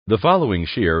The following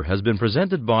shir has been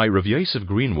presented by Rav Yosef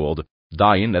Greenwald,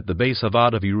 Dayan at the Beis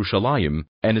Havad of Yerushalayim,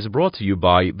 and is brought to you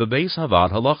by the Beis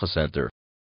Havad Halacha Center.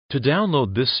 To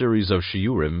download this series of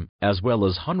shiurim, as well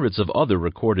as hundreds of other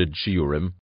recorded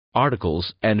shiurim,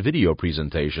 articles, and video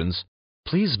presentations,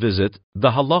 please visit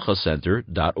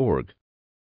thehalachacenter.org.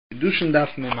 Kedushin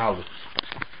Daf Mem Aleph.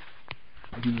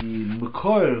 The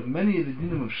Makor of many of the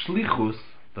dinim of Shlichus,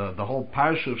 the whole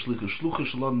parsha of Shlichus, Shluchus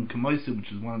Shalom Kemoiseh,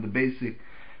 which is one of the basic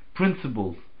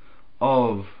principles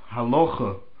of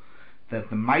halacha, that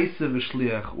the Maisa of a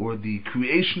Shliach, or the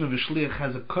creation of a Shliach,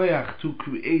 has a koyach to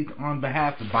create on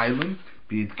behalf of Bailim,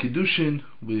 be it Kedushin,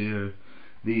 where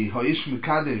the Ha'ish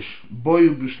Mekadesh,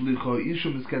 Boyu B'Shlicho, Isha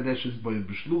Miskadeshes, Boyu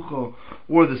B'Shlucho,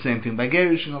 or the same thing by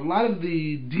Gerish, and a lot of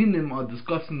the dinim are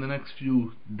discussed in the next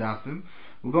few dafim.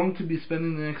 We're going to be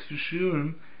spending the next few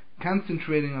shurim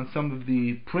concentrating on some of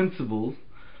the principles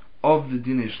of the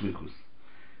Dinei Shlichus.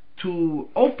 To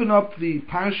open up the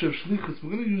parsha of Shlichus, we're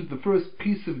going to use the first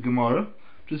piece of Gemara,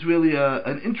 which is really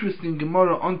an interesting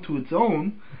Gemara unto its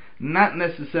own, not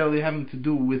necessarily having to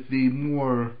do with the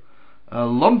more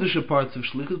lumdisha parts of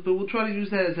Shlichus, but we'll try to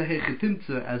use that as a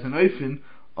hechetimtza, as an oifen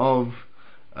of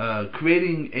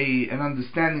creating an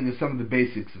understanding of some of the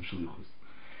basics of Shlichus.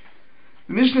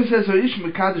 The Mishnah says, Ha'ish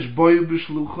mekadesh bo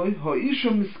u'b'shlucho,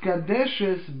 ha'isha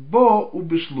miskadeshes bo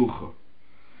u'b'shlucho.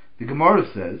 The Gemara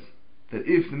says that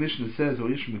if the Mishnah says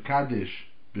Ha'ish mekadesh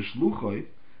b'shlucho,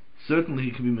 certainly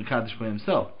he can be mekadesh by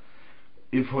himself.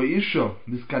 If Ha'isha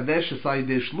miskadeshes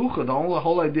ayidei shlucha, the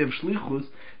whole idea of Shlichus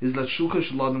is that shlucha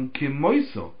shalom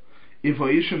kemoiso. If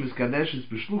Ha'isha miskadeshes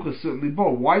b'shlucha, certainly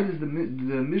bo. Why does the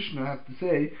Mishnah have to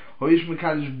say Ha'ish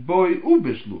mekadesh boy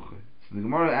u'b'shlucha? So the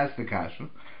Gemara asks the kasha,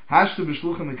 Hashtu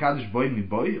b'shlucha mekadesh boy mi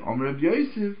boy, Omer Rav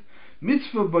Yosef,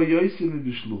 mitzvah boy Yosef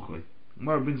mi b'shlucha.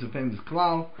 Gemara brings a famous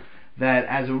klal that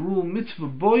as a rule, mitzvah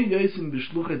boy Yosef mi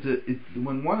b'shlucha,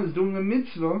 when one is doing a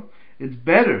mitzvah, it's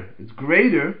better, it's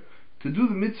greater to do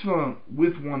the mitzvah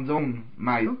with one's own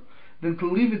ma'il than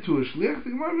to leave it to a shliach.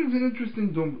 The Gemara brings an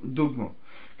interesting dogma.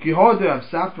 Ki hode av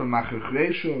safra macher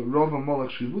chreisho rova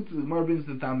molach shivut. The Gemara brings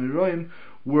the Talmiroim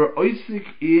were oisik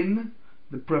in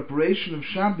the preparation of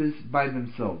Shabbos by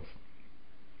themselves.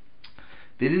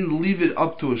 They didn't leave it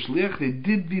up to a shliach. They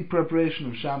did the preparation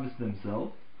of Shabbos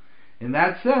themselves. In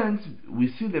that sense, we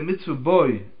see the mitzvah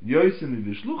boy yosim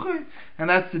v'shluchay, and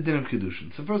that's the din of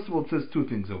kedushin. So first of all, it says two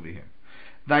things over here.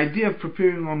 The idea of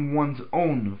preparing on one's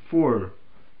own for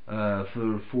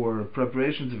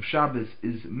preparations of Shabbos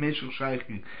is meshach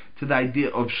shayching to the idea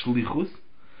of shlichus.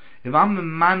 If I'm a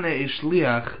man a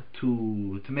shliach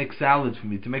to make salad for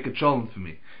me, to make a cholent for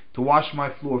me, to wash my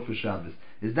floor for Shabbos,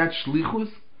 is that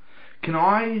shlichus? Can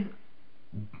I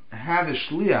have a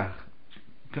shliach?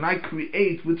 Can I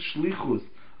create with shlichus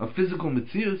a physical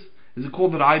metzius? Is it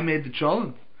called that I made the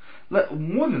cholent?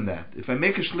 More than that, if I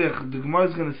make a shliach, the Gemara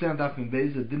is going to say on Daf Mem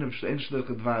Beis, the din of ein shliach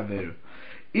advar averu.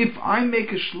 If I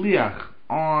make a shliach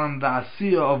on the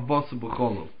asiyah of basa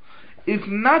b'cholo, if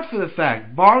not for the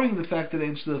fact, barring the fact that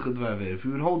ein shliach advar averu, if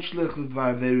we would hold shliach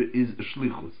advar averu is a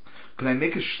shlichus, could I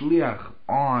make a shliach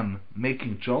on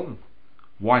making cholent?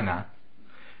 Why not?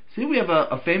 See, we have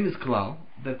a famous klal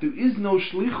that there is no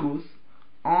shlichus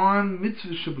on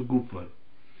mitzvah shebegufay.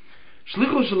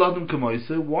 Shlichus shel adam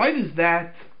kemoiseh. Why does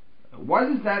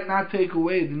that not take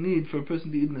away the need for a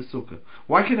person to eat in a sukkah?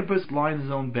 Why can't a person lie in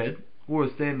his own bed or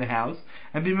stay in the house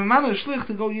and be mamana a shlich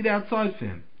to go eat outside for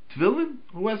him? Tefillin?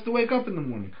 Who has to wake up in the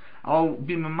morning? I'll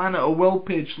be mamana a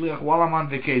well-paid shlich while I'm on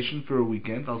vacation for a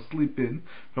weekend. I'll sleep in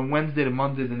from Wednesday to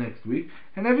Monday the next week,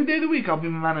 and every day of the week I'll be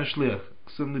mamana a shlich.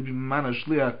 Certainly be mamana a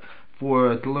shlich to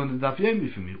learn the daf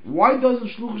yomi for me. Why doesn't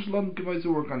shluchus shalom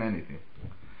kemoiseh work on anything?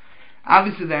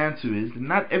 Obviously the answer is that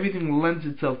not everything lends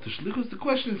itself to shlichus. The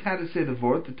question is how to say the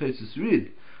word the Tosfos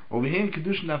read. Over here in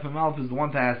Kedushin Daf Mem Aleph is the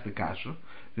one to ask the kasha.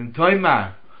 Then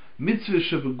toima mitzvah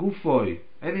shebegufoy,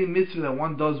 any mitzvah that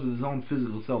one does with his own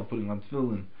physical self, putting on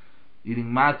tefillin,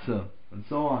 eating matzah, and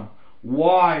so on.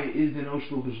 Why is there no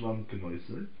shluchus shalom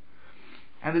kemoiseh?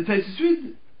 And the Tosfos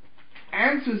read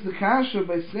answers the kasha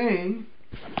by saying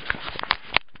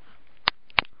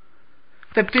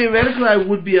that theoretically I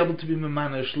would be able to be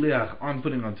memana shliach on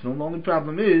putting on tefillin. The only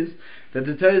problem is that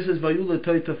the Torah says vayula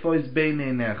toitafois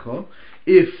beinei necho.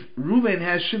 If Ruvain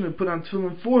has Shimon put on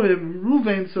tefillin for him,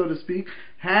 Ruvain, so to speak,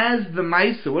 has the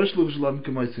maisa. What does shluchus shalom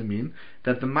kemoiseh mean?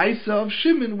 That the maisa of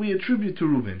Shimon we attribute to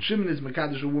Ruvain. Shimon is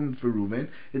mekadesh a woman for Ruvain.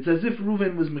 It's as if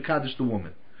Ruvain was mekadesh the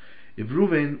woman. If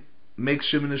Ruvain makes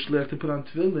Shimon a shliach to put on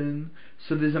tefillin,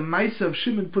 so there's a maisa of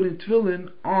Shimon putting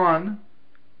tefillin on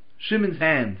Shimon's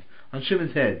hand, on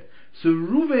Shimon's head. So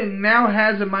Ruvain now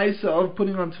has a maisa of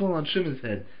putting on tefillin on Shimon's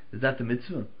head. Is that the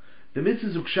mitzvah? The mitzvah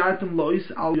is ukshartem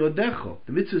lois al yodecho.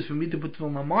 The mitzvah is for me to put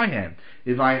tefillin on my hand.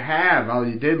 If I have al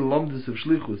yedei lomdus of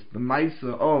shlichus, the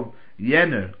maisa of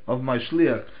yener, of my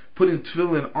shliach, putting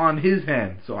tefillin on his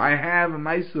hand. So I have a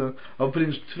maisa of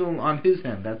putting tefillin on his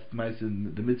hand. That's the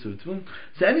maisa, the mitzvah of tefillin.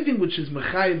 So anything which is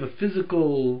mechayiv a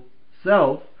physical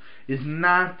self is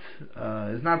not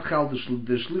chal.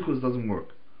 The shlichus doesn't work.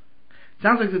 It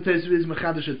sounds like the Tosfos is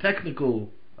mechadish a technical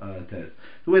test.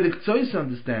 The way the Ktsois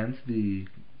understands the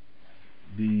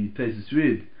Tosfos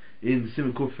read in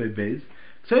Simon Kufay Beis,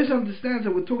 Ktsois understands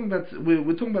that we're talking about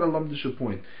a lamdisha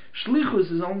point.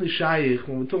 Shlichus is only shaykh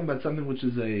when we're talking about something which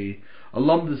is a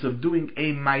lamdus of doing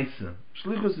a maisa.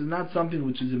 Shlichus is not something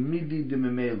which is a midi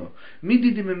dimemela.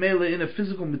 Midi dimemela in a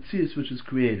physical mitzias which is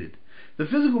created. The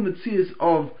physical mitzias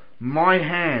of my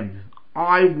hand,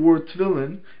 I wore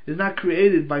tefillin, is not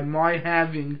created by my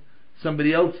having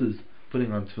somebody else's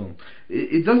putting on tefillin.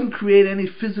 It doesn't create any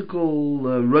physical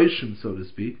roshim, so to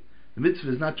speak. The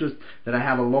mitzvah is not just that I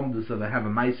have a lomdus, that I have a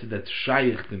maisa that's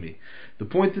shaykh to me. The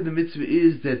point of the mitzvah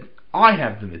is that I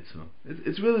have the mitzvah.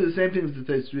 It's really the same thing as the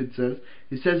Tosfos says.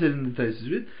 He says it in the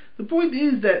Tosfos. The point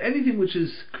is that anything which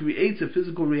creates a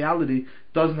physical reality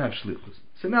doesn't have shlichus.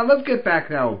 So now let's get back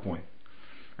to our point.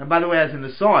 And by the way, as an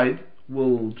aside,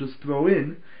 we'll just throw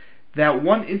in that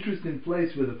one interesting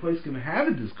place where the place can have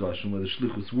a discussion whether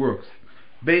shlichus works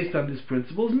based on this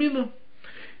principle is milah.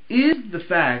 Is the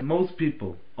fact most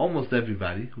people, almost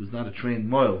everybody who's not a trained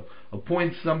moil,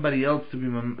 appoints somebody else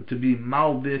to be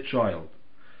mal their child,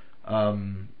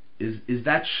 is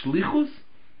that shlichus?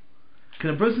 Can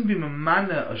a person be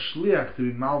mamana a shliach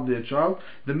to be mal their child?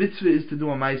 The mitzvah is to do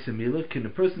a ma'aseh milah. Can a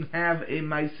person have a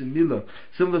ma'aseh milah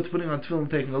similar to putting on tefillin,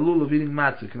 taking a lulav, eating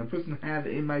matzah? Can a person have a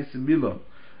ma'aseh milah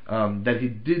that he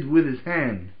did with his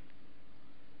hand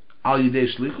al yidei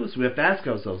shlichus? We have to ask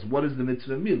ourselves, what is the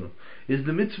mitzvah of milah? Is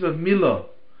the mitzvah of milah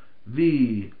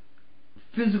the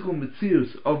physical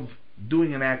mitzius of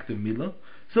doing an act of milah,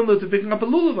 similar to picking up a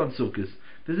lulav on sukkahs?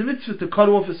 There's a mitzvah to cut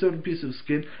off a certain piece of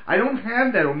skin. I don't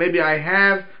have that, or maybe I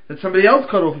have that somebody else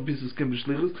cut off a piece of skin with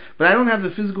shlichus, but I don't have the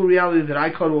physical reality that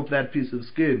I cut off that piece of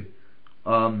skin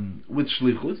with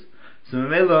shlichus. So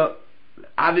Mamela,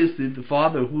 obviously the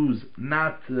father who's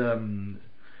not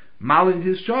maling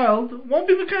his child won't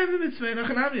be mekayim the mitzvah in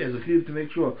Achanami as a chiv to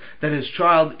make sure that his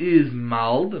child is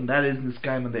maled, and that is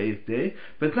niskayim on the 8th day,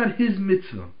 but it's not his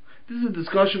mitzvah. This is a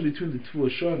discussion between the Tfuah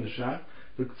Shor and the Shah.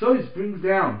 The Ktsois brings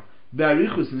down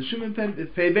Be'arichus and the Shimon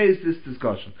Pei Beis this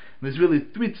discussion. And there's really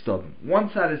three tzaddim.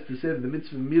 One side is to say that the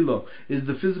mitzvah milah is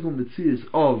the physical mitzias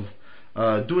of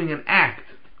doing an act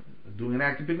of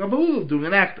picking up a lulav, doing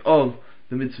an act of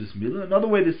the mitzvah milah. Another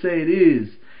way to say it is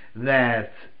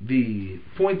that the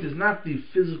point is not the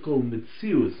physical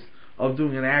mitzius of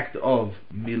doing an act of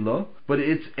milah, but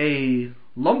it's a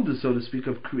lumda, so to speak,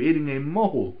 of creating a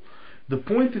mohul. The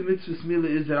point of mitzvah milah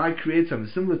is that I create something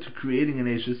similar to creating an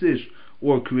eshes ish,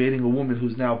 or creating a woman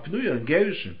who's now pnuya and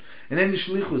gerushin. And any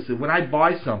shlichus, when I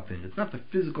buy something, it's not the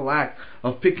physical act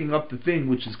of picking up the thing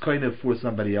which is kind of for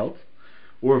somebody else.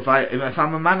 Or if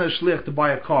I'm a man of shlich to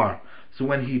buy a car, so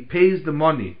when he pays the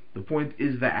money, the point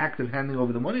is the act of handing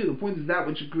over the money. The point is that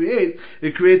which it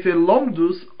creates a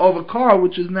lomdus of a car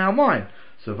which is now mine.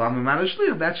 So if I'm a man of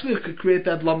shlich, that shlich could create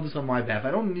that lomdus on my behalf.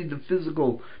 I don't need the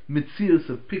physical mitzias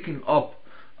of picking up,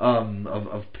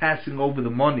 of passing over the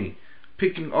money,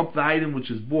 picking up the item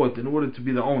which is bought in order to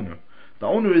be the owner. The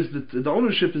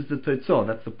ownership is the teitzah.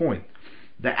 That's the point.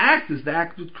 The act is the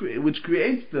act which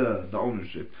creates the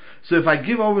ownership. So if I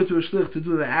give over to a shlich to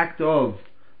do the act of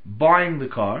buying the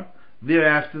car,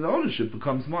 thereafter the ownership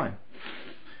becomes mine.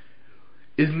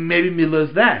 Maybe milah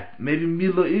is that. Maybe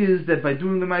milah is that by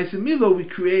doing the ma'aseh milah we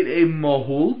create a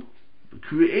mohul.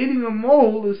 Creating a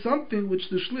mohul is something which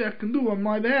the shlich can do on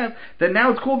my behalf. That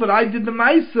now it's called that I did the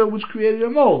ma'aseh which created a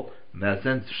mohul. In that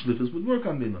sense, shlichus would work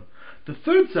on milah. The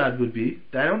third side would be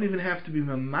that I don't even have to be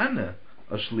mamana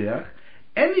a shliach.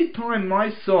 Anytime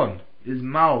my son is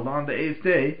maled on the 8th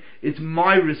day, it's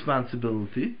my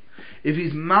responsibility. If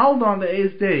he's maled on the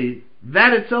 8th day,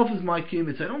 that itself is my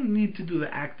kimitz. I don't need to do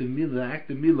the act of milah. The act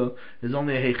of milah is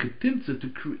only a hechetimtza to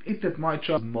create that my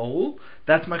child is mohul.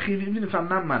 That's my chiv, even if I'm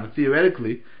not man.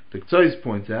 Theoretically, the Ktsois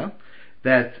points out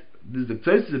that this is the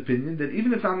Ktsois' opinion, that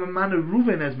even if I'm a man of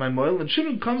Reuven as my moil, and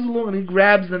Shimon comes along and he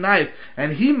grabs the knife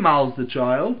and he mauls the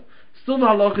child, still the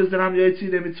halach is that I'm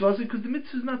yotzei the mitzvah, because the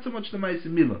mitzvah is not so much the ma'aseh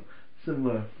milah.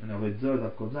 Similar in Avodah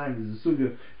Zarah, there's a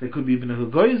sugya that could be even a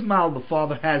hagoy's mal, the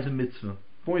father has a mitzvah.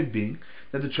 Point being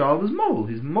that the child is mol.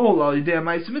 He's mol al yidei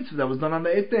ma'aseh mitzvah that was done on the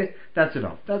 8th day. That's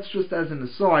enough. That's just as an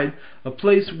aside, a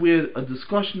place where a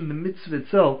discussion in the mitzvah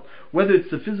itself, whether it's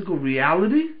the physical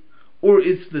reality or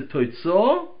it's the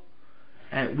toitzah,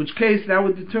 in which case that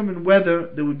would determine whether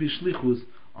there would be Shlichus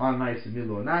on Ma'aseh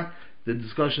Milu or not. The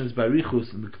discussion is by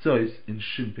Richus and the K'tois in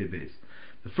Shin Pei Beis.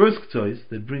 The first K'tois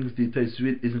that brings the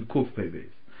Tosfot is in Kuf Pei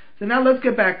Beis. So now let's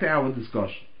get back to our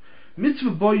discussion.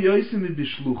 Mitzvah bo yosim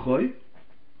b'shluchoi.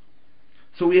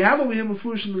 So we have over here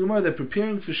Mefurish in the Gemara that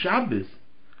preparing for Shabbos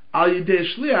al yidei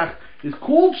shliach is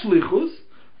called Shlichus,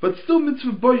 but still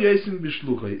Mitzvah bo yosim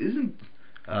b'shluchoi. Isn't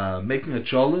making a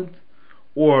cholent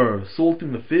or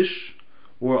salting the fish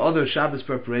or other Shabbos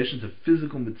preparations of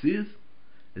physical mitzvahs?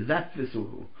 Is that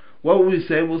physical? What will we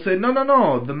say? We'll say, no.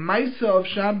 The Maisa of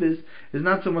Shabbos is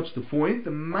not so much the point. The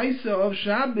Maisa of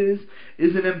Shabbos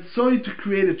is an emtsoi to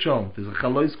create a cholent. There's a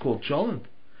chalois called cholent.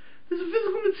 There's a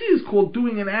physical mitzvah called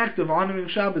doing an act of honoring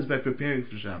Shabbos by preparing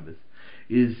for Shabbos.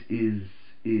 Does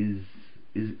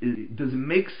it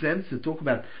make sense to talk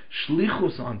about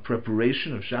shlichus on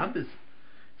preparation of Shabbos?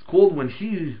 It's called when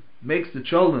he makes the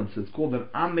cholent, so it's called that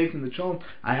I'm making the cholent.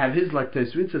 I have his, like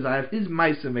Tosfot says, I have his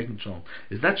Maisa making cholent.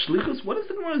 Is that shlichus? What is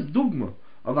the Gemara's dogma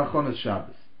of Achonas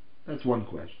Shabbos? That's one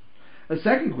question. A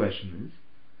second question is,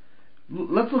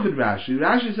 let's look at Rashi.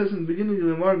 Rashi says in the beginning of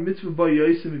the Gemara, Mitzvah bo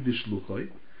yosim b'shluchoi.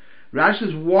 Rashi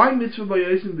says, why Mitzvah bo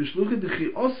yosim b'shluchoi?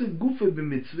 Dechi ose gufe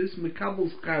b'mitzvahs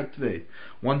mekabel schar tvei.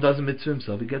 One does a mitzvah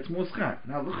himself, he gets more schar.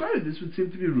 Now, this would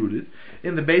seem to be rooted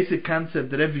in the basic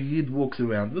concept that every Yid walks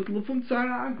around with l'fum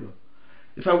tzara agra.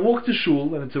 If I walk to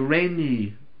shul and it's a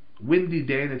rainy, windy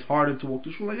day and it's harder to walk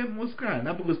to shul, I get more schar.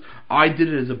 Not because I did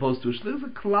it as opposed to a shul. There's a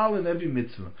klal in every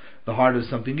mitzvah. The harder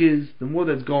something is, the more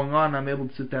that's going on, I'm able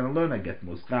to sit down and learn, I get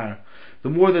more schar. The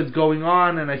more that's going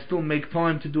on and I still make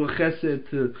time to do a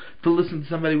chesed, to listen to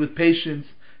somebody with patience,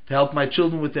 to help my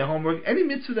children with their homework, any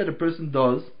mitzvah that a person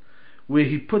does, where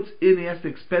he puts in, he has to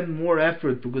expend more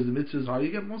effort because the mitzvah is hard,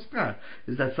 you get more schar.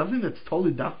 Is that something that's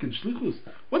totally dafk in shlichus?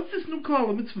 What's this new klal,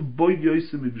 a mitzvah boy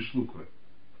yosim b'shluchah?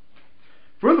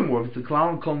 Furthermore, if it's a klal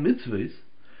and kol mitzvahs,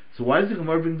 so why does the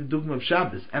Gemara bring the dogma of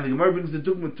Shabbos? And the Gemara brings the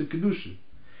dogma to Kedushin.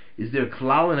 Is there a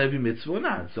klal in every mitzvah or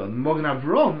not? So the Magen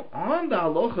Avram, on the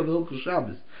halacha of Hilchos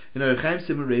Shabbos, in our Chaim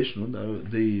Simmeration,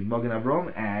 the Magen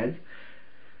Avram adds,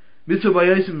 Mitzvah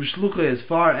b'yosim b'shluchah as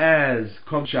far as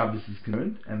Kol Shabbos is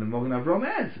concerned, and the Magen Avram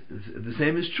adds, the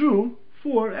same is true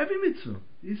for every mitzvah.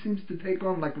 He seems to take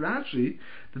on, like Rashi,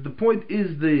 that the point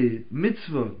is the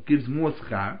mitzvah gives more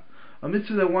schar. A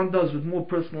mitzvah that one does with more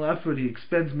personal effort, he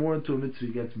expends more into a mitzvah,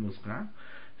 he gets more schar.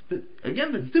 But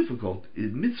again, that's difficult.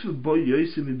 Mitzvah bo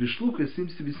yosim b'shluchah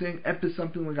seems to be saying epis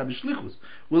something like Shlichus.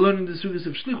 We're learning the sugyas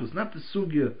of Shlichus, not the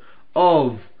sugya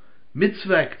of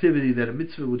mitzvah activity, that a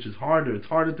mitzvah which is harder, it's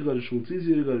harder to go to shul, it's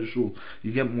easier to go to shul,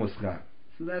 you get more schar.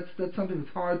 So that's something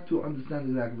that's hard to understand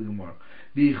exactly Gemara.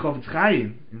 The Chofetz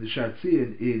Chaim in the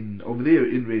Shartzi in over there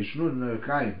in Reish Nun in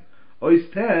Chaim Ois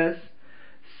Tes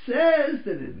says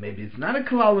that maybe it's not a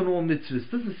klal in all mitzvahs.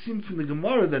 It doesn't seem from the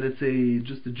Gemara that it's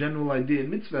just a general idea in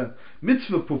mitzvah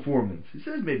performance. He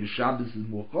says maybe Shabbos is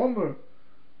more chomer,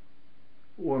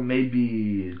 or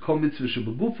maybe kol mitzvah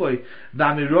shebegufay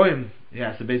damiroim. He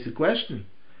asks a basic question.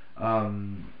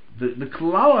 The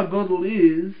klal agodol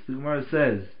is, the Gemara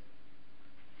says,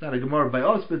 it's not a Gemara by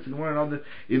us, but it's a Gemara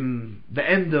in the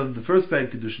end of the first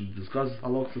Perek Kedushin, discusses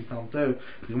halachos of Talmud Torah.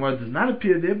 The Gemara does not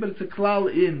appear there, but it's a klal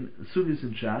in Sugis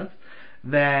and Shas,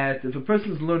 that if a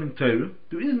person is learning Torah,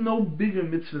 there is no bigger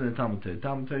mitzvah than Talmud Torah.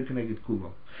 Talmud Torah can get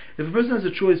kulam. If a person has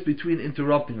a choice between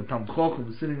interrupting a Talmud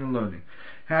Chacham, sitting and learning,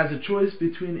 has a choice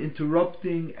between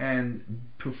interrupting and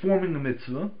performing a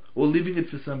mitzvah, or leaving it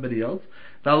for somebody else,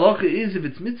 the halacha is, if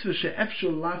it's mitzvah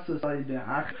she'efshel lasas,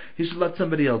 he should let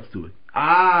somebody else do it.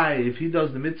 If he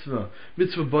does the mitzvah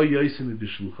bo yosim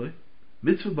b'shluchai,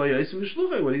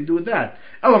 what do you do with that?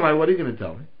 Elamai, what are you going to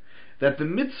tell me? That the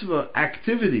mitzvah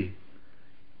activity,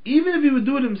 even if he would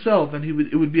do it himself, and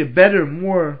it would be a better,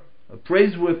 more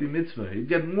praiseworthy mitzvah, he'd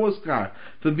get more schar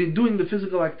for doing the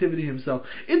physical activity himself,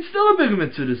 it's still a bigger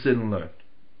mitzvah to sit and learn.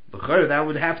 That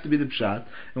would have to be the pshat,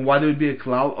 and why there would be a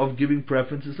klal of giving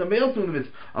preference to somebody else doing the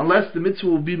mitzvah. Unless the mitzvah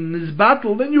will be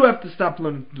nizbatel, then you have to stop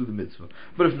learning to do the mitzvah.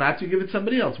 But if not, you give it to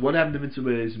somebody else. What happened to mitzvah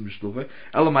b'yezim b'shluchah?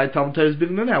 Elamai Talmud Torah is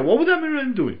bigger than that. What would that be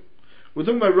doing? We're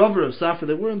talking about Rav of Safra.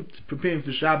 They weren't preparing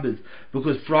for Shabbos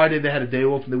because Friday they had a day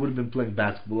off and they would have been playing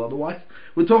basketball otherwise.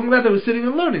 We're talking about they were sitting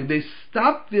and learning. They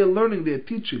stopped their learning, their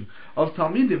teaching of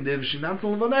Talmidim, their Shinam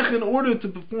Talmud in order to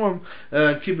perform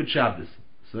Kibbutz Shabbos.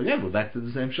 So again, we're back to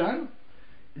the same shayla.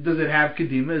 Does it have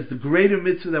kedima? Is the greater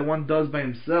mitzvah that one does by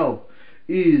himself,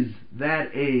 is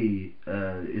that a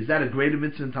greater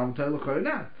mitzvah in Talmud Torah or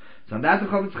not? So on that the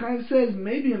Chofetz Chaim says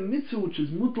maybe a mitzvah which is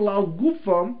mutal al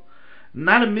gufam,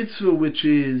 Not a mitzvah which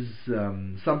is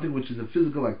something which is a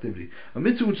physical activity. A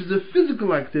mitzvah which is a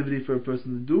physical activity for a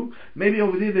person to do. Maybe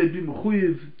over there they'd be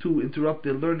mechuyev to interrupt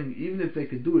their learning, even if they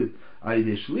could do it.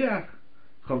 Ayidei shliach.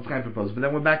 But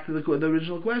then we're back to the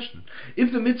original question.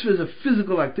 If the mitzvah is a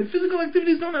physical activity, physical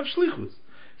activities don't have shlichus.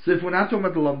 So if we're not talking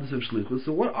about the lumdus of shlichus,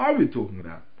 so what are we talking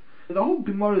about? The whole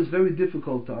Gemara is very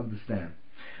difficult to understand.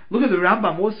 Look at the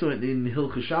Rambam also in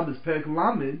Hilchos Shabbos Perek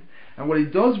Lamed, and what he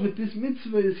does with this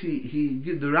mitzvah is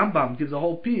the Rambam gives a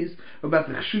whole piece about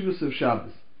the cheshivus of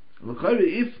Shabbos.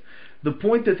 If the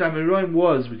point that Amiroim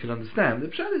was, we can understand. The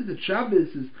pshat is that Shabbos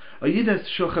is a yid has to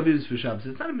show chavivus for Shabbos.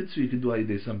 It's not a mitzvah you can do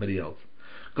ayidei somebody else.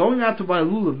 Going out to buy a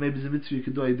lulav maybe is a mitzvah you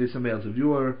can do ayidei somebody else. If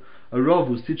you are a Rav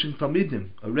who's teaching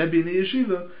Talmidim, a Rebbe in a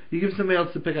yeshiva, you give somebody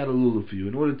else to pick out a lulav for you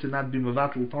in order to not be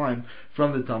mevatel time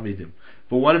from the Talmidim.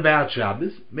 But what about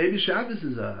Shabbos? Maybe Shabbos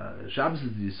is the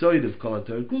yisoid of Kol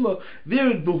HaTorah Kula. There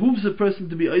it behooves a person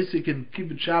to be Isaac and keep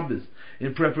it Shabbos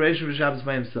in preparation for Shabbos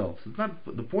by himself. So it's not,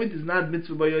 the point is not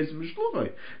mitzvah by Yosef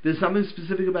Mishluchai. There's something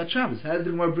specific about Shabbos. How does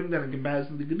the Gemara bring that in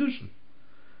comparison to Kedushin?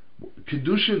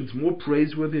 Kedushin is more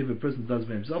praiseworthy if a person does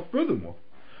by himself. Furthermore,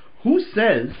 who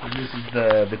says, and this is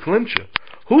the clincher,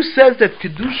 who says that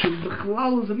Kedushin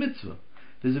b'chalal is a mitzvah?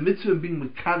 There's a mitzvah of being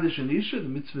Mekadesh and Isha. The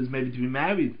mitzvah is maybe to be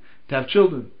married, to have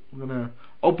children. We're going to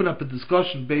open up a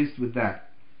discussion based with that.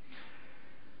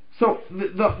 So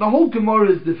the whole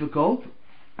Gemara is difficult.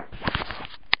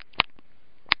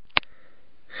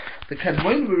 The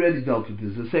Kadmonim already dealt with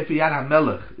this. The Sefer Yad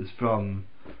HaMelech is from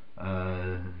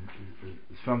an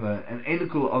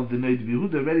enicle of the Noid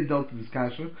Yehuda, already dealt with this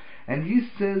kasha, and he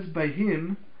says by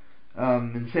him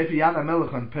in Sefer Yad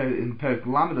HaMelech in Perek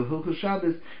Lamed of Hilchos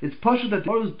Shabbos, it's pashut that the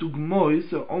Torah's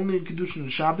dugmois are only in Kedushin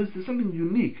and Shabbos. There's something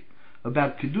unique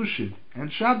about Kedushin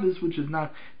and Shabbos, which is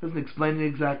not, doesn't explain it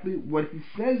exactly. What he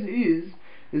says is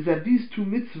that these two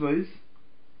mitzvahs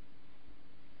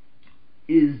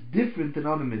is different than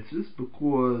other mitzvahs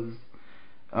because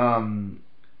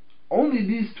only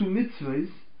these two mitzvahs,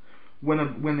 when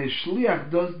a shliach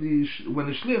does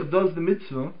the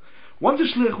mitzvah, once a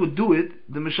shliach would do it,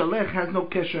 the mishalech has no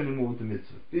kesher anymore with the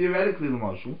mitzvah. Theoretically, the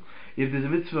marshal, if there's a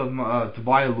mitzvah to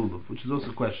buy a lulav, which is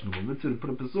also questionable, mitzvah to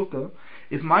put up a sukkah,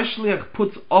 if my shliach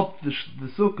puts up the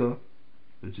sukkah,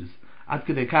 which is ad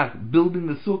kedei kach, building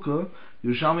the sukkah,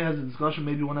 Yerushalmi has a discussion,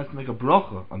 maybe one has to make a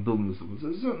bracha on building the sukkah. So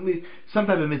there's certainly some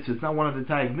type of mitzvah. It's not one of the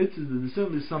type of mitzvahs, there's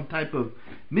certainly some type of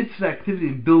mitzvah activity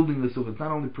in building the sukkah. It's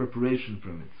not only preparation for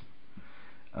a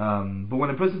mitzvah. But when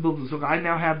a person builds a sukkah, I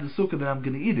now have the sukkah that I'm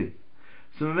going to eat it.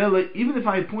 So even if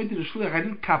I appointed a shliach, I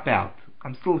didn't cap out.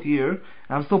 I'm still here, and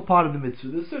I'm still part of the mitzvah.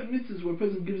 There's certain mitzvahs where a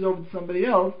person gives over to somebody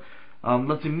else.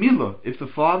 Let's say Milah. If the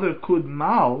father could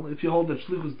mal, if you hold that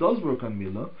Shlichus does work on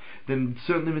Milah, then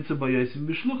certainly mitzvah by Yosim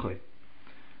b'shluchai.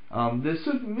 There's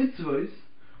certain mitzvahs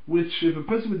which, if a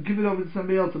person would give it over to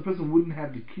somebody else, the person wouldn't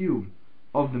have the kiyum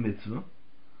of the mitzvah.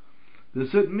 There's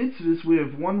certain mitzvahs where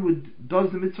if one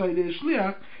does the mitzvah yedei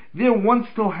shliach, there one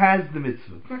still has the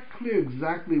mitzvah. It's not clear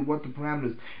exactly what the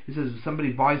parameters. It says if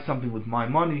somebody buys something with my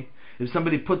money, if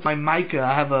somebody puts my mica,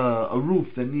 I have a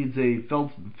roof that needs a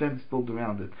fence built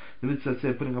around it. The mitzvah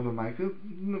says putting up a mica.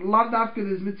 Lav dafka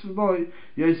is mitzvah boy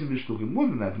yosim b'shluchim. More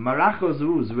than that, Maracha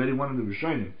Zeru is already one of the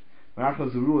Rishonim. Maracha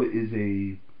Zeru is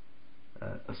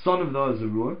a son of the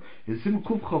Zeru. Is Sim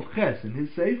Kuf Chav Ches in his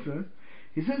sefer.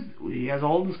 He says, he has a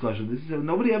whole discussion. This is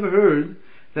nobody ever heard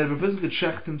that if a person could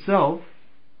shecht himself,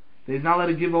 that he's not allowed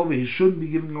to give over, he shouldn't be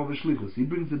giving over shlichus. He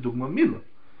brings the dogma Milah.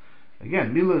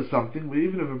 Again, Milah is something where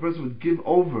even if a person would give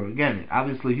over, again,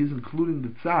 obviously he's including the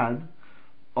tzad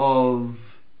of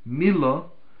Milah,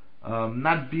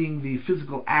 not being the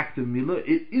physical act of Milah,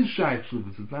 it is shaykh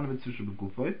shlichus. It's not a mitzvah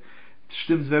shebekufay. It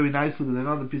stems very nicely with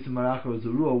another piece of Maracha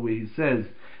Zerua where he says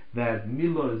that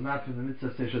Milah is not from the mitzvah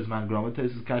seshes man grama.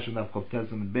 This is kasha naf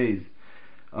koptesim and beis.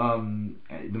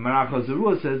 The Maracha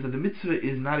Zerua says that the mitzvah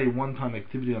is not a one-time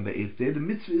activity on the 8th day. The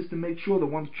mitzvah is to make sure that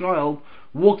one's child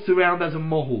walks around as a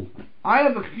mohul. I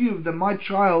have a chiyuv that my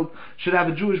child should have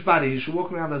a Jewish body. He should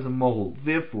walk around as a mohul.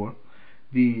 Therefore,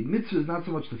 the mitzvah is not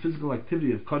so much the physical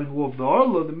activity of cutting off the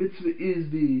orla. The mitzvah is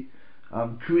the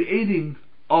creating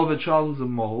of a child as a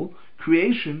mohul.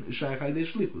 Creation is shaykh haydei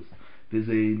shlichus. There's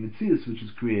a mitzias which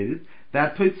is created.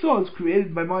 That toitzah is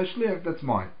created by my shliach. That's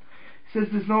mine. He says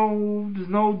there's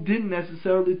no din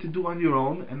necessarily to do on your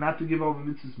own and not to give over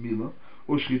mitzvahs milah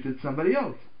or shchita to somebody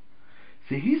else.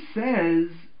 So he says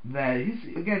that he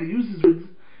uses words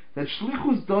that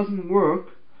shlichus doesn't work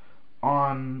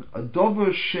on a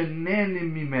dover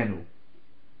shenenim mimenu.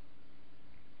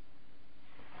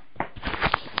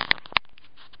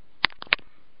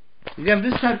 Again,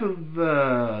 this type of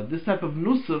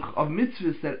nusach of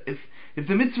mitzvahs, that if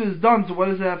the mitzvah is done, so what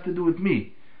does it have to do with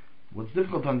me? What's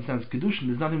difficult to understand is kedushin.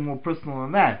 There's nothing more personal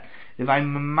than that. If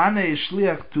I'm mamane a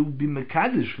shliach to be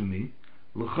mekadosh for me,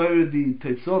 l'chayr the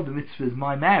teitzov, the mitzvah is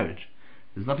my marriage.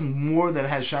 There's nothing more that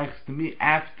has shaykhs to me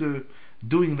after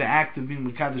doing the act of being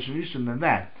mekadosh and ishim than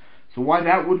that. So why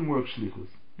that wouldn't work shlichus?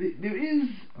 There is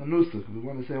a nusach. If we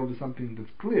want to say over something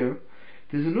that's clear,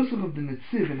 there's a nusach of the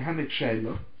Netziv in Hamek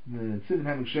Sheila. The Netziv in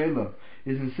Hamek Sheila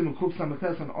is in Simon Kuf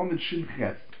Samachas on Omid Shin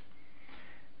Ches.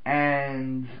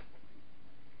 And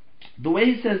the way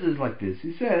he says it is like this.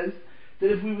 He says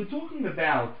that if we were talking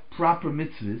about proper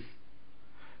mitzvahs,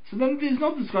 so then there's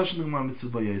no discussion in Gemara mitzvah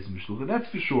by Yoser Mishlucha. That's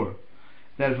for sure.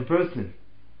 That if a person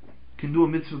can do a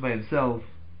mitzvah by himself,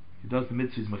 he does the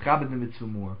mitzvah, he's mechabed the mitzvah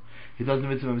more. He does the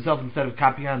mitzvah himself instead of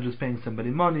copying out and just paying somebody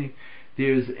money.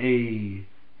 There's a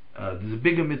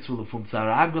bigger mitzvah from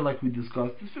Tzara like we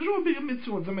discussed. There's for sure a bigger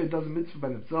mitzvah when somebody does a mitzvah by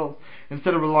themselves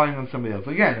instead of relying on somebody else.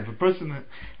 Again, if a person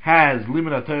has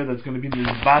limud Torah that's going to be in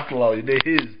his battle,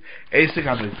 his esek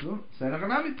ha-mitzvah,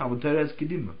 Serachanami, Talmud Torah has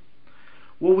kedima.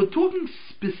 Well, we're talking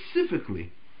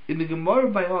specifically in the Gemara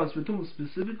by us. We're talking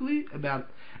specifically about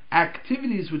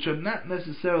activities which are not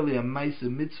necessarily a ma'aseh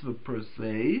mitzvah per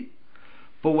se,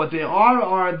 but what they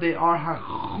are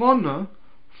hachona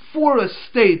for a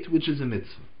state which is a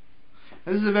mitzvah.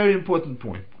 And this is a very important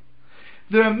point.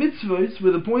 There are mitzvahs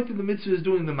where the point of the mitzvah is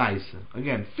doing the ma'aseh.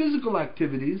 Again, physical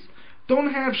activities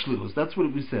don't have shlichus. That's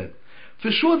what we said.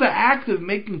 For sure, the act of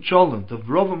making cholent, of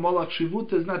rova molach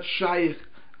shivuta, is not shaykh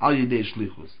al yedei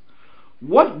shlichus.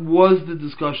 What was the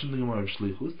discussion in the Gemara of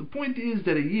Shlichus? The point is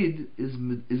that a Yid is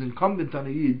incumbent on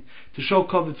a Yid to show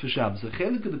kavod for Shabbos. The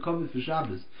chelik of the kavod for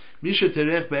Shabbos, Misha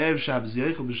terech be'erev Shabbos,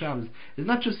 Yerichel b'Shabbos, is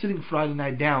not just sitting Friday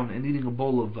night down and eating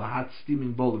a hot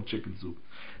steaming bowl of chicken soup.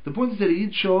 The point is that a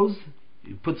Yid shows,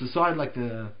 he puts aside, like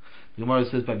the Gemara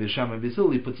says by Bisham and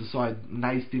Bisil, he puts aside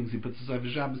nice things, he puts aside for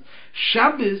Shabbos.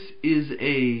 Shabbos is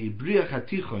a briach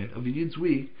hatichon of a Yid's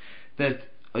week that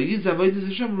a Yid's Avodas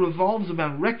Hashem revolves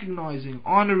around recognizing,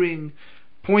 honoring,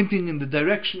 pointing in the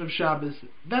direction of Shabbos.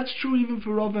 That's true even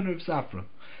for Rav and Rav Safra.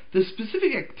 The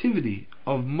specific activity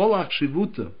of Molach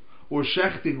Shivuta, or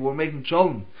Shechting, or making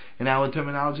Cholm, in our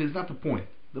terminology, is not the point.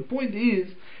 The point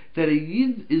is that a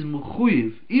Yid is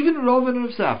Mechuyev, even Rav and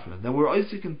Rav Safra, that were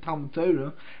Isaac and Talmud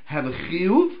Torah, have a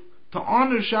Chiyuv to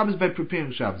honor Shabbos by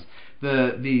preparing Shabbos.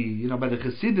 By the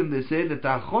Chassidim they say that the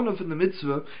achonah in the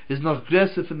mitzvah is not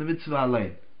aggressive in the mitzvah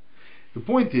alone. The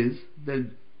point is that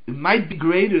it might be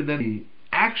greater than the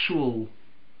actual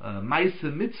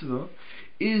ma'aseh mitzvah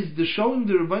is the showing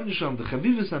the Rebbeinu Shalom, the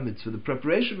chavivus mitzvah, the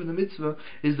preparation for the mitzvah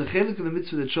is the chelik of the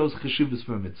mitzvah that shows cheshivus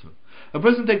for a mitzvah. A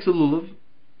person takes a lulav.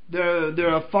 There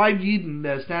are 5 yidden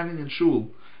that are standing in shul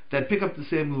that pick up the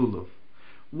same lulav.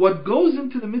 What goes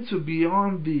into the mitzvah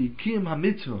beyond the kiyum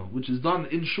ha-mitzvah, which is done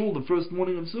in shul the first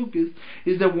morning of Sukkot,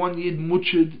 is that one yid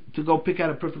mutchid to go pick out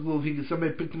a perfect lulav.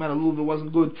 Somebody picked him out a lulav that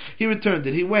wasn't good. He returned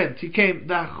it. He went. He came.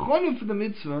 The achonah for the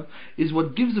mitzvah is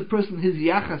what gives a person his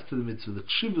yachas to the mitzvah, the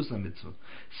chshivus ha-mitzvah.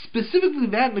 Specifically,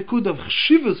 that nekud of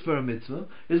chshivus for a mitzvah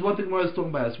is what the Gemara is talking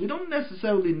about. So we don't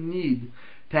necessarily need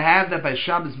to have that by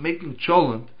Shabbos making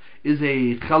cholent is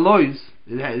a chalois.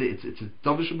 It's a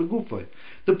davish begufay.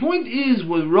 The point is,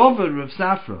 with Rava Rav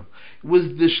Safra, was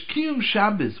the Shkiyum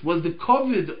Shabbos, was the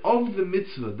kovid of the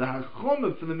mitzvah, the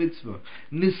hachonah for the mitzvah,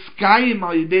 niskayim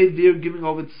al yidei they're giving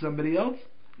over to somebody else?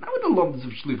 Not with the lumps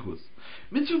of Shlichus.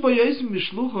 Mitzvah by Yoser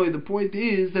Mishlucha, the point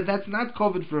is that that's not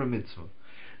kovid for a mitzvah.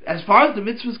 As far as the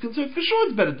mitzvah is concerned, for sure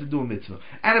it's better to do a mitzvah.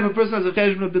 And if a person has a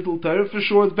cheshbon of bittul Torah, for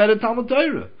sure it's better Talmud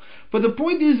Torah. But the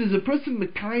point is a person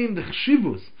mekayim the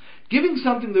cheshivus, giving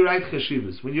something the right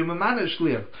cheshivus. When you're mamana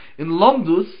shliach in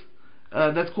Lomdus,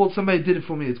 that's called somebody did it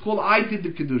for me. It's called I did the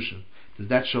kedusha. Does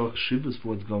that show cheshivus for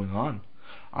what's going on?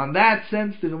 On that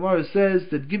sense, the Gemara says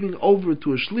that giving over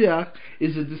to a shliach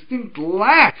is a distinct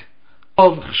lack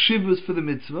of chshivus for the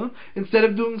mitzvah instead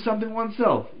of doing something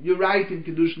oneself. You're right, in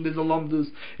kedushin there's a lomdus,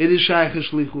 it is shaykh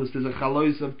shlichus, there's a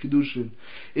chalois of kedushin.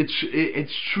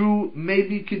 It's true,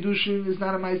 maybe kedushin is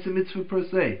not a ma'aseh mitzvah per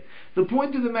se. The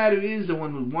point of the matter is that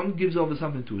when one gives over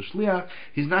something to a shliach,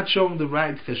 he's not showing the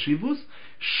right cheshivus.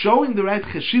 Showing the right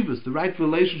cheshivus, the right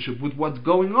relationship with what's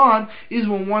going on, is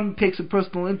when one takes a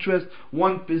personal interest,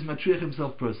 one is matriach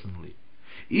himself personally.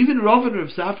 Even Rav and Rav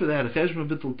Safra, that had a cheshbon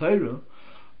bittul Torah,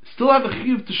 still have a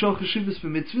chiyuv to show cheshivus for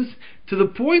mitzvahs, to the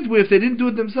point where if they didn't do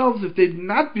it themselves, if they'd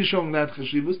not be showing that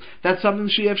cheshivus, that's something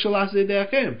sheyev shalasei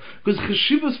de'achem. Because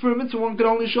cheshivus for a mitzvah one can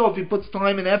only show if he puts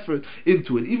time and effort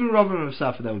into it. Even Rav and Rav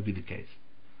Safra, that would be the case.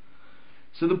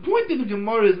 So the point of the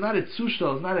Gemara is not a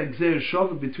tzushtal, it's not a gzer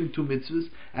shava between two mitzvahs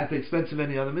at the expense of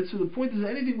any other mitzvah. The point is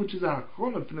anything which is a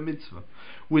hachona for the mitzvah,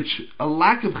 which a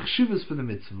lack of cheshivas for the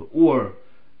mitzvah, or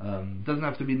doesn't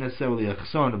have to be necessarily a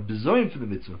chesaron, a bezoin for the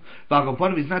mitzvah.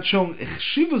 V'al is not showing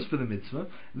cheshivas for the mitzvah.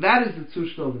 That is the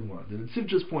tzushtal of the Gemara. The Netziv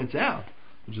just points out,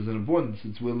 which is an important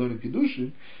since we're learning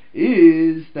Kiddushin,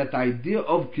 is that the idea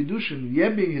of Kiddushin, yeah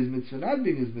being his mitzvah, not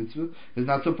being his mitzvah, is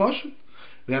not so pashut.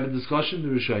 We have a discussion in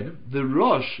the Rishonim. The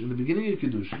Rosh, in the beginning of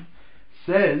Kiddushin,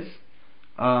 says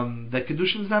that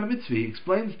Kiddushin is not a mitzvah. He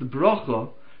explains the bracha,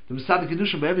 the Masad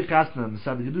Kiddushin, by every chasna,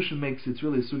 Masad Kiddushin makes, it's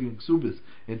really a sugi in Ksubis,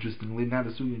 interestingly, not a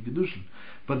sugi in Kiddushin.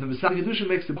 But the Masad Kiddushin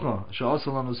makes the bracha, Sha'asa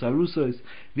lanu sarusois,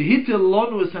 v'hitel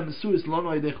lonu es hanesuis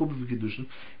lonu aydei chubav Kiddushin.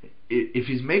 If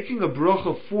he's making a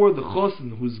bracha for the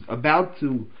chosin who's about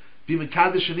to be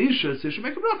Mekadesh and Isha, so he should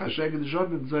make a bracha, Sha'eged Dishon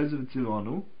b'mzoiz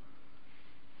v'tzivonu,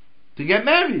 to get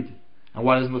married. And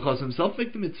why doesn't the Chasam himself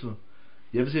make the mitzvah?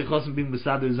 You ever see a Chasam being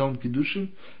Masada his own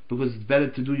Kiddushin? Because it's better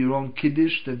to do your own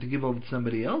Kiddush than to give over to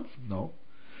somebody else? No.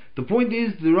 The point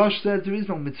is, the Rosh says there is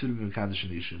no mitzvah to be Mekadesh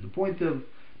and Isha. The point of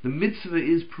the mitzvah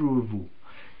is Pruvu.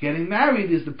 Getting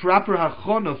married is the proper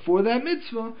hachona for that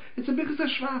mitzvah. It's a bikas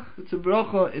shvach. It's a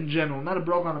bracha in general, not a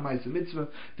bracha on a ma'aseh mitzvah.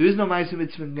 There is no ma'aseh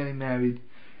mitzvah in getting married.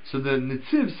 So the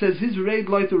Netziv says his reid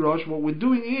loy to Rosh. What we're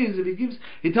doing is that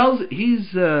he's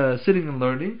sitting and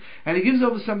learning, and he gives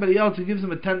over somebody else. He gives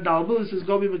him a $10 bill. He says,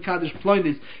 "Go be mekadesh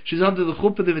ploinis." She's under the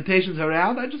chuppah. The invitations are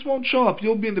out. I just won't show up.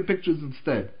 You'll be in the pictures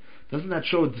instead. Doesn't that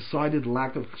show a decided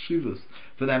lack of cheshivus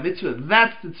for that mitzvah?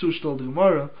 That's the tzushtal the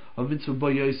Gemara of mitzvah bo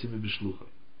yosim b'shlucha.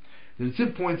 The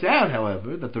Netziv points out,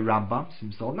 however, that the Rambam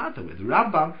seems to hold not that way. The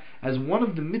Rambam, as one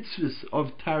of the mitzvahs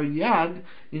of Taryag,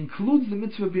 includes the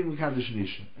mitzvah of being Mekadesh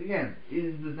Nisha. Again,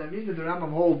 does that mean that the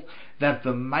Rambam holds that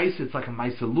the Maisa, it's like a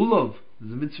Maisa Lulav,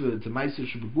 it's a mitzvah, it's a Maisa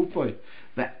Shabbagufoy,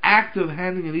 the act of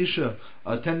handing an Isha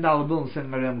a $10 bill and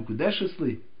sending Maryam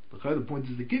Kudeshesli? The point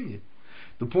is the Kinyan.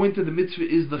 The point of the mitzvah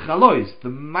is the chalois. The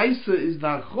maisa is the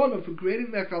achona for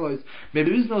creating that chalois. Maybe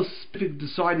there is no specific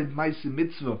decided maisa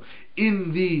mitzvah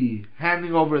in the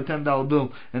handing over a $10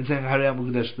 bill and saying Harei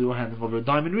Mukadeshli, or handing over a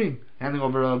diamond ring, handing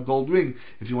over a gold ring,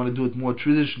 if you want to do it more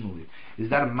traditionally.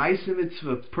 Is that a maisa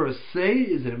mitzvah per se?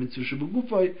 Is it a mitzvah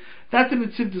shabagufay? That the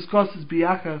Netziv discusses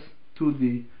biyachas to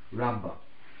the Rambam.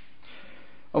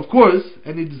 Of course,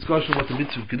 any discussion about the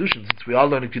mitzvah of Kiddushin, since we all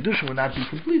learn Kiddushin, will not be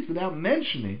complete without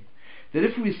mentioning that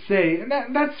if we say, and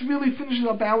that's really finishes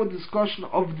up our discussion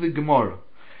of the Gemara.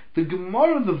 The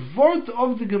Gemara, the word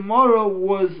of the Gemara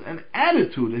was an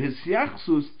attitude, his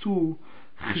yachsus to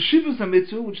cheshivas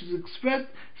ha-mitzvah, which is expressed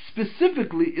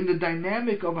specifically in the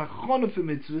dynamic of hachonah for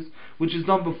mitzvahs, which is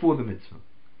done before the mitzvah.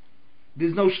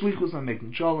 There's no shlichus on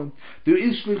making shalom. There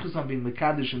is shlichus on being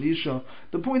mekadesh and isha.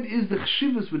 The point is the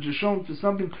cheshivas which is shown for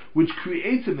something which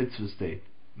creates a mitzvah state.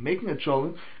 Making a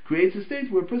cholent creates a state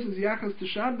where a person's yachas to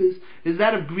Shabbos is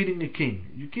that of greeting a king.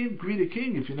 You can't greet a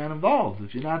king if you're not involved.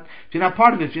 If you're not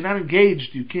part of it, if you're not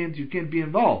engaged, you can't be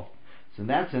involved. So in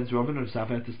that sense, Rabban and Rav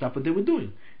had to stop what they were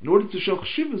doing. In order to show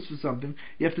cheshivus for something,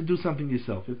 you have to do something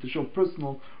yourself. You have to show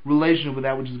personal relation with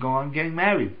that which is going on. Getting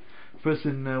married, a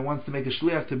person wants to make a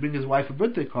shliach to bring his wife a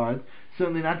birthday card.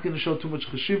 Certainly not going to show too much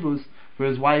cheshivus for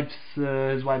his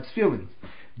wife's feelings.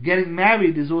 Getting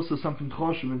married is also something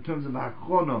choshev in terms of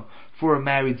achrono for a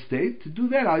married state. To do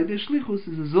that, al-yidei shlichus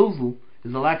is a zilzul,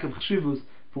 is a lack of cheshivus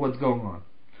for what's going on.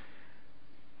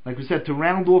 Like we said, to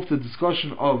round off the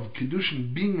discussion of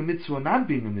Kiddushin being a mitzvah or not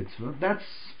being a mitzvah, that's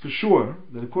for sure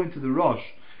that according to the Rosh,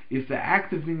 if the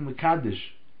act of being Mekadesh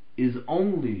is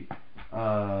only a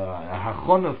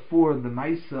hachona for the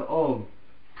maisa of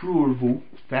prurvu,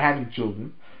 for having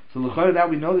children, so l'chayr that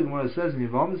we know that Gemara says in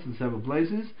Yevamis in several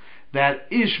places, that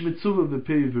ish mitzvah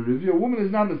b'peri v'rivya, a woman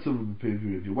is not mitzvah b'peri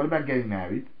v'rivya. What about getting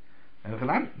married?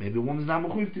 Maybe a woman is not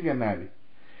mechuyev to get married.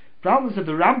 Problem is that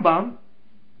the Rambam,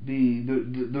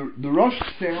 the Rosh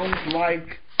sounds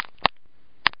like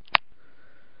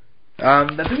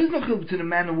that there is no chiluk between a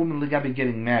man and woman legabi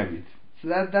getting married. So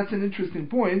that's an interesting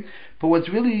point. But what's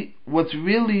really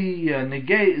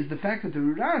negay is the fact that the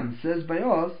Ran says by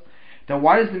us that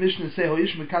why does the Mishnah say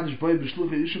ho'ish mekadesh boy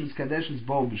b'shlucha, ish miskadesh is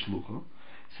bo b'shlucha?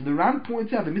 So the Ran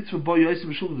points out the mitzvah boy yosim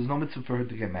b'shlucha, there's no mitzvah for her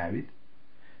to get married.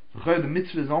 The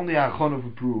mitzvah is only a achon of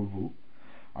approval.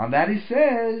 On that he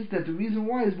says that the reason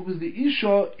why is because the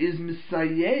Isha is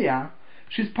Misayeya,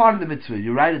 she's part of the mitzvah.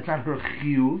 You're right, it's not her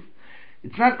chiyuv.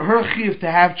 It's not her chiyuv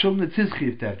to have children, it's his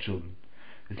chiyuv to have children.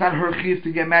 It's not her chiyuv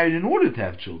to get married in order to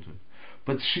have children.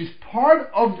 But she's part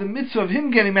of the mitzvah of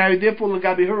him getting married, therefore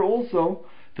legabi her also,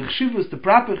 the chshivus, the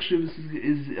proper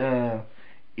chshivus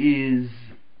is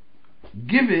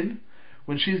given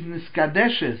when she's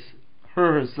niskadeshes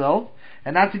her herself,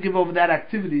 and not to give over that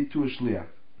activity to a shliach.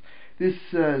 This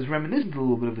is reminiscent a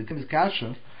little bit of the Kim's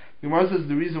Kasha. The Gemara says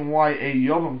the reason why a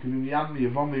Yovam can be Yavim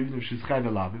Yavam even if she's Chayv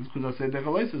Elav is because I say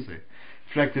Dechaloisa say.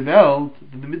 Reflected out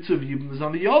that the mitzvah of Yibam is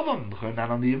on the Yovam, not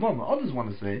on the Yavam. Others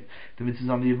want to say the mitzvah is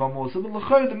on the Yavam also,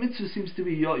 but the mitzvah seems to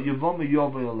be Yavam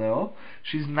Yavah Aleo.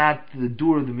 She's not the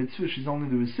doer of the mitzvah, she's only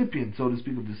the recipient, so to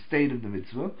speak, of the state of the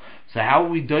mitzvah. So how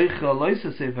we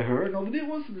Dechaloisa say for her, and over there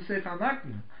also the Sefer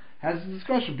HaMakna has a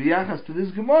discussion b'yachas to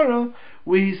this Gemara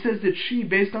where he says that she,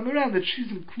 based on the Ran, that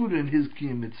she's included in his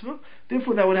kiyum mitzvah.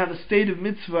 Therefore, that would have a state of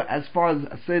mitzvah as far as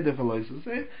aseder chaloisa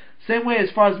say. Same way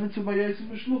as far as mitzvah by Yoser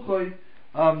v'shluchoi,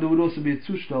 there would also be a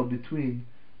tushtal between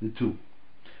the two.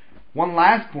 One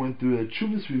last point, the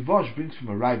Chuvas Rivosh brings from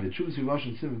a Ravid, Chuvas Rivosh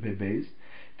and Simon Pei Beis,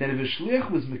 that if a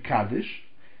shliach was mekadosh,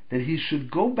 that he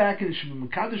should go back and he should be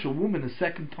mekadosh a woman a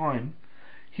second time,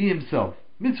 he himself.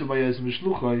 Mitzvah by Yoser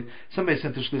v'shluchoi, somebody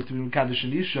sent a shliach to be mekadosh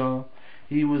an isha.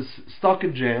 He was stuck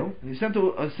in jail, and he sent a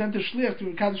shliach to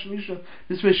mekadosh an isha.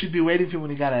 This way she'd be waiting for him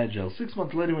when he got out of jail. 6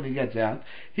 months later when he gets out,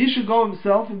 he should go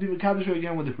himself and be mekadosh her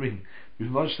again with the ring.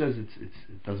 Rivosh says it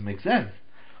doesn't make sense.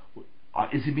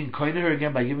 Is he being kind to her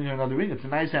again by giving her another ring? It's a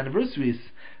nice anniversary,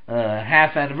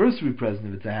 half anniversary present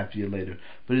if it's a half year later.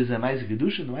 But it's a nice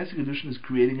kedushin. The nice kedushin is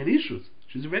creating an ishus.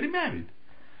 She's already married.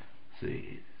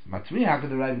 See, Matzmi, how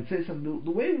could the Ravid say something?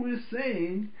 The way we're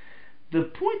saying, the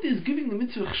point is giving the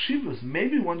mitzvah chshivas.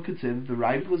 Maybe one could say that the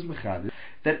Ravid was mechadish,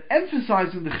 that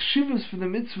emphasizing the chshivas for the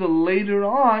mitzvah later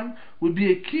on would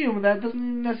be a kiyum. That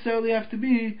doesn't necessarily have to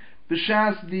be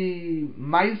b'shas the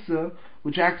maisa,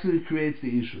 which actually creates the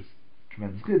ishus.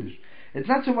 Tremendous kiddush. It's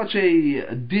not so much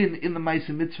a din in the maisa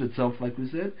mitzvah itself, like we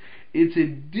said. It's a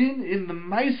din in the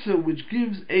maisa which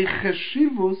gives a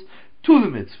cheshivus to the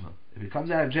mitzvah. If he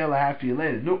comes out of jail a half year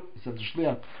later, no, he says to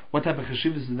shliach, what type of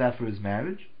cheshivus is that for his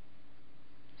marriage?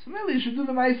 So maybe he should do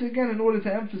the maisa again in order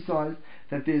to emphasize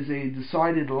that there's a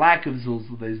decided lack of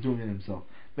zilzal that he's doing it himself.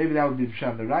 Maybe that would be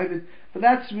Pshat the Ravid, but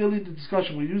that's really the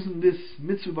discussion. We're using this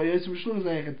mitzvah by Yoser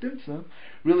v'shluchos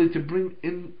really to bring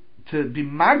in, to be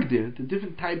magdir, the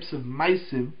different types of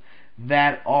maisim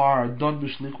that are done by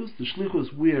Shlichus. The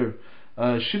Shlichus where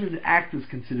Shimon's act is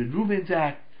considered Ruvain's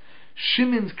act.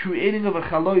 Shimon's creating of a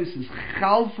chalois is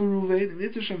chal for Ruvain. And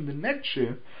the next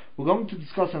year, we're going to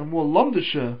discuss on a more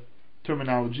lomdisha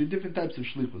terminology, different types of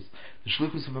shlichus. The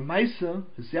shlichus of a maisa,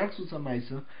 the siachsus of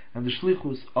maisa, and the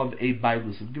shlichus of a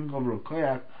bailus, of giving over a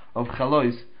koyak of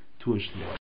chalois to a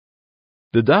shlich.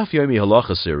 The Daf Yomi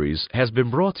Halacha series has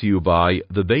been brought to you by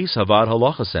the Beis Havad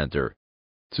Halacha Center.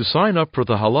 To sign up for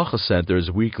the Halacha Center's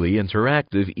weekly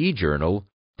interactive e-journal,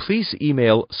 please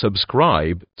email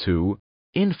subscribe to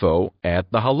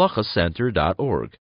info@thehalachacenter.org.